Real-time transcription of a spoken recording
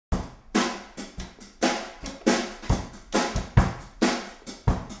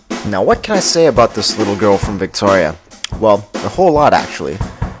Now what can I say about this little girl from Victoria? Well, a whole lot actually.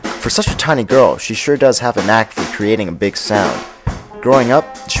 For such a tiny girl, she sure does have a knack for creating a big sound. Growing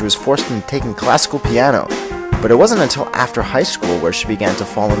up, she was forced into taking classical piano, but it wasn't until after high school where she began to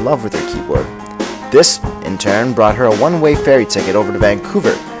fall in love with her keyboard. This, in turn, brought her a one-way ferry ticket over to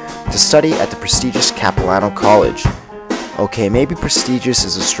Vancouver to study at the prestigious Capilano College. Okay, maybe prestigious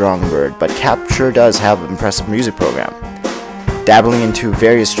is a strong word, but Cap sure does have an impressive music program. Dabbling into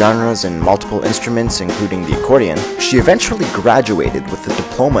various genres and multiple instruments, including the accordion, she eventually graduated with a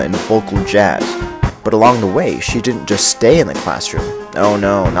diploma in vocal jazz. But along the way, she didn't just stay in the classroom. Oh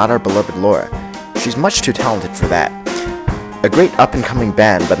no, not our beloved Laura. She's much too talented for that. A great up-and-coming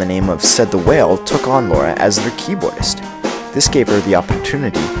band by the name of Said the Whale took on Laura as their keyboardist. This gave her the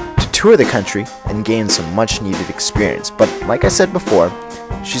opportunity to tour the country and gain some much-needed experience, but like I said before,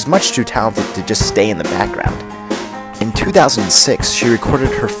 she's much too talented to just stay in the background. In 2006, she recorded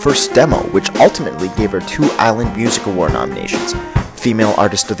her first demo, which ultimately gave her 2 Island Music Award nominations, Female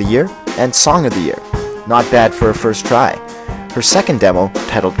Artist of the Year and Song of the Year. Not bad for her first try. Her second demo,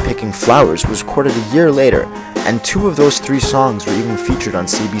 titled Picking Flowers, was recorded a year later, and 2 of those 3 songs were even featured on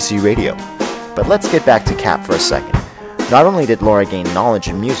CBC Radio. But let's get back to Cap for a second. Not only did Laura gain knowledge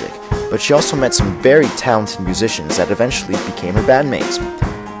in music, but she also met some very talented musicians that eventually became her bandmates.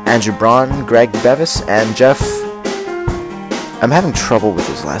 Andrew Braun, Greg Bevis, and Jeff... I'm having trouble with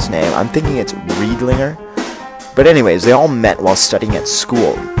his last name. I'm thinking it's Riedlinger. But anyways, they all met while studying at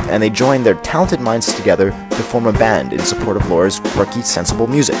school, and they joined their talented minds together to form a band in support of Laura's quirky, sensible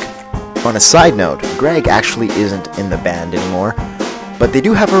music. On a side note, Greg actually isn't in the band anymore, but they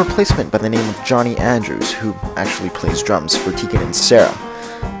do have a replacement by the name of Johnny Andrews, who actually plays drums for Tegan and Sarah.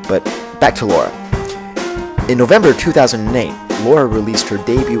 But back to Laura. In November 2008, Laura released her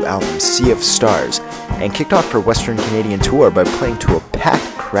debut album, Sea of Stars, and kicked off her Western Canadian tour by playing to a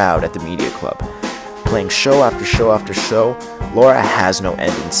packed crowd at the Media Club. Playing show after show after show, Laura has no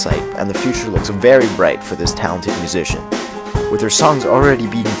end in sight, and the future looks very bright for this talented musician. With her songs already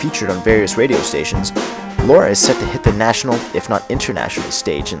being featured on various radio stations, Laura is set to hit the national, if not international,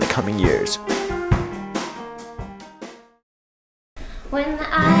 stage in the coming years. When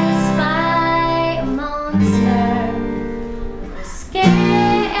I spy a monster, scare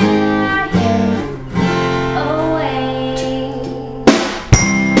you away.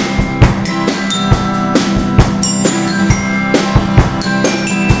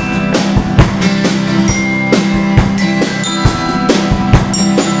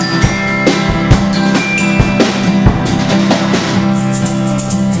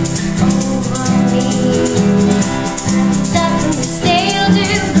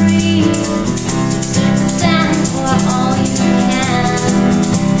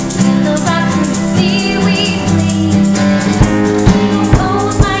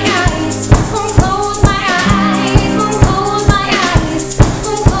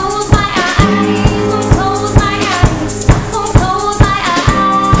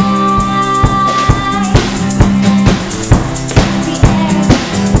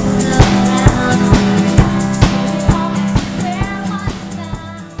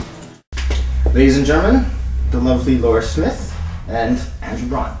 Ladies and gentlemen, the lovely Laura Smith and Andrew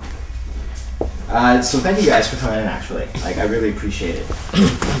Braun. So thank you guys for coming in, actually. I really appreciate it.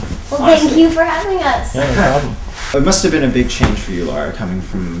 Well, honestly. Thank you for having us. Yeah, no problem. It must have been a big change for you, Laura, coming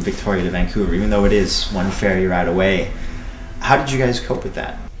from Victoria to Vancouver, even though it is one ferry ride away. How did you guys cope with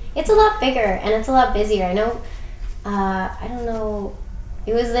that? It's a lot bigger and it's a lot busier. I know, I don't know,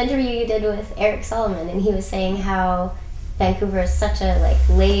 it was the interview you did with Eric Solomon, and he was saying how Vancouver is such a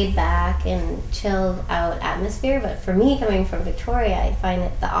laid back and chilled out atmosphere, but for me, coming from Victoria, I find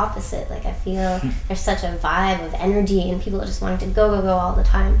it the opposite. I feel there's such a vibe of energy and people just wanting to go all the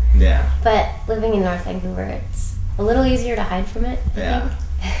time. Yeah. But living in North Vancouver, it's a little easier to hide from it, I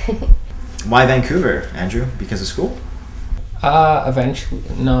think. Why Vancouver, Andrew? Because of school? Eventually,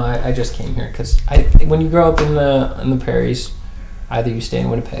 no, I just came here because when you grow up in the prairies, either you stay in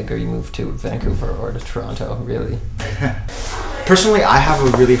Winnipeg or you move to Vancouver or to Toronto, really. Personally, I have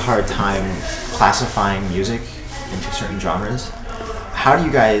a really hard time classifying music into certain genres. How do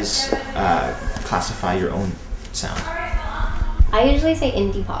you guys classify your own sound? I usually say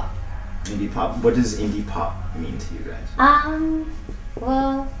indie pop. Indie pop? What does indie pop mean to you guys?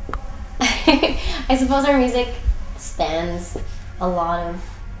 Well, I suppose our music spans in a lot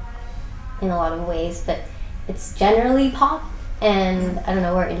of ways, but it's generally pop. And I don't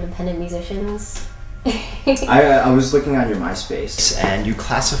know, we're independent musicians. I was looking on your MySpace, and you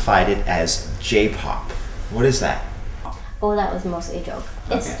classified it as J-pop. What is that? Oh, that was mostly a joke.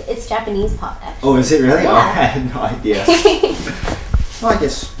 Okay. It's Japanese pop, actually. Oh, is it really? Yeah. Oh, I had no idea. Well, I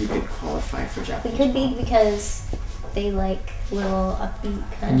guess you could qualify for We Japanese. could be because they like little upbeat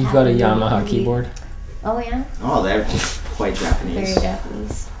kind And of. you've got a happy Yamaha beat. keyboard. Oh yeah. Oh, they're quite Japanese. Very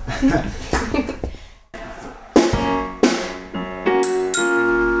Japanese.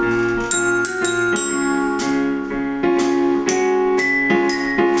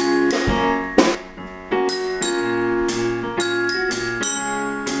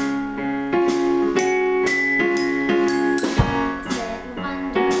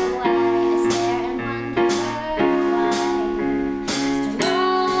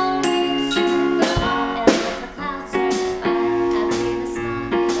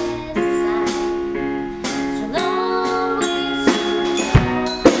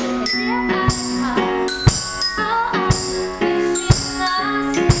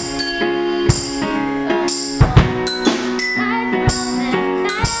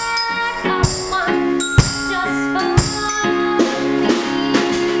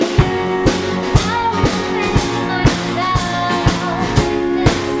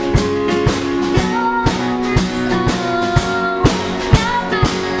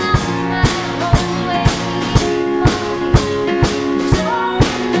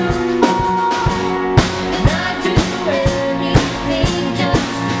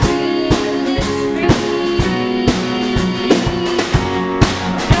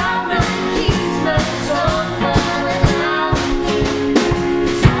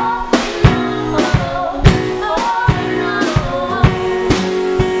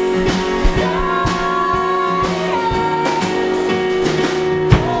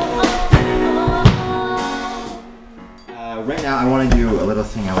 Right now, I want to do a little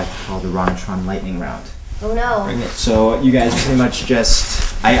thing I like to call the Ronatron lightning round. Oh no. Bring it. So you guys pretty much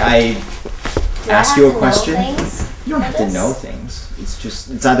just I Do I ask have you to a know question. things You don't for have to this? know things.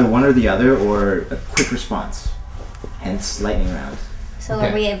 It's either one or the other or a quick response. Hence lightning round. So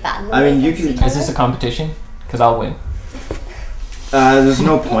Okay. are we battling I mean, you against can- each Is this a other? competition? Because I'll win. There's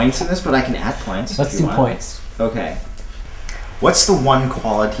no points in this, but I can add points. Let's if do you want. points. Okay. What's the one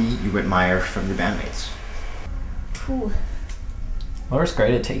quality you admire from your bandmates? Ooh, Laura's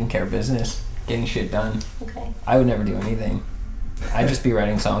great at taking care of business, getting shit done. okay. I would never do anything. I'd just be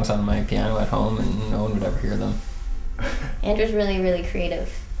writing songs on my piano at home and no one would ever hear them. Andrew's really, really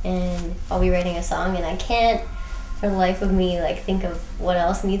creative, and I'll be writing a song, and I can't, for the life of me, like think of what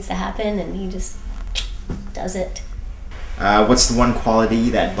else needs to happen, and he just does it. What's the one quality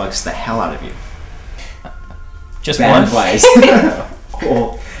that bugs the hell out of you? Just one. Band-wise.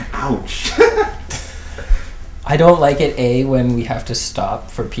 Oh, ouch. I don't like it, when we have to stop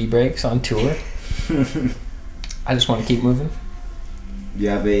for pee breaks on tour. I just want to keep moving. You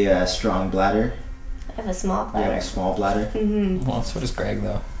have a strong bladder. I have a small You have bladder. a small bladder. Mm-hmm. Well, so does Greg,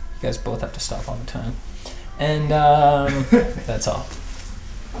 though. You guys both have to stop all the time. And that's all.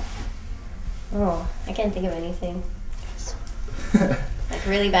 Oh, I can't think of anything. Like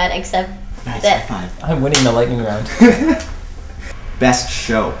really bad, except Nice, that. high five. I'm winning the lightning round. Best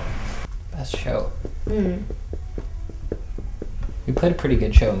show. Best show. Mm. We played a pretty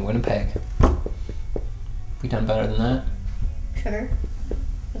good show in Winnipeg. We done better than that? Sure.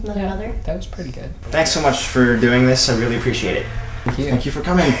 With Mother Mother. That was pretty good. Thanks so much for doing this. I really appreciate it. Thank you. Thank you for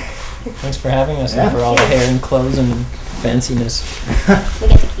coming. Thanks for having us Yeah. and for all the hair and clothes and fanciness. We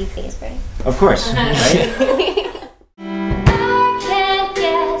get to keep these, right? Of course. Right? I can't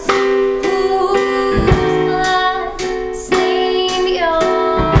guess whose blood seemed your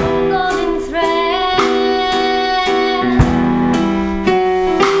golden thread.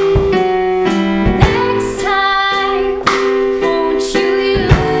 Next time, won't you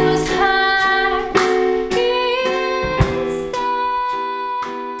use hearts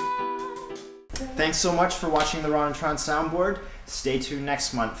instead? Thanks so much for watching the Ronatron Soundboard. Stay tuned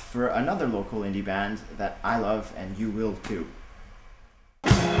next month for another local indie band that I love and you will too.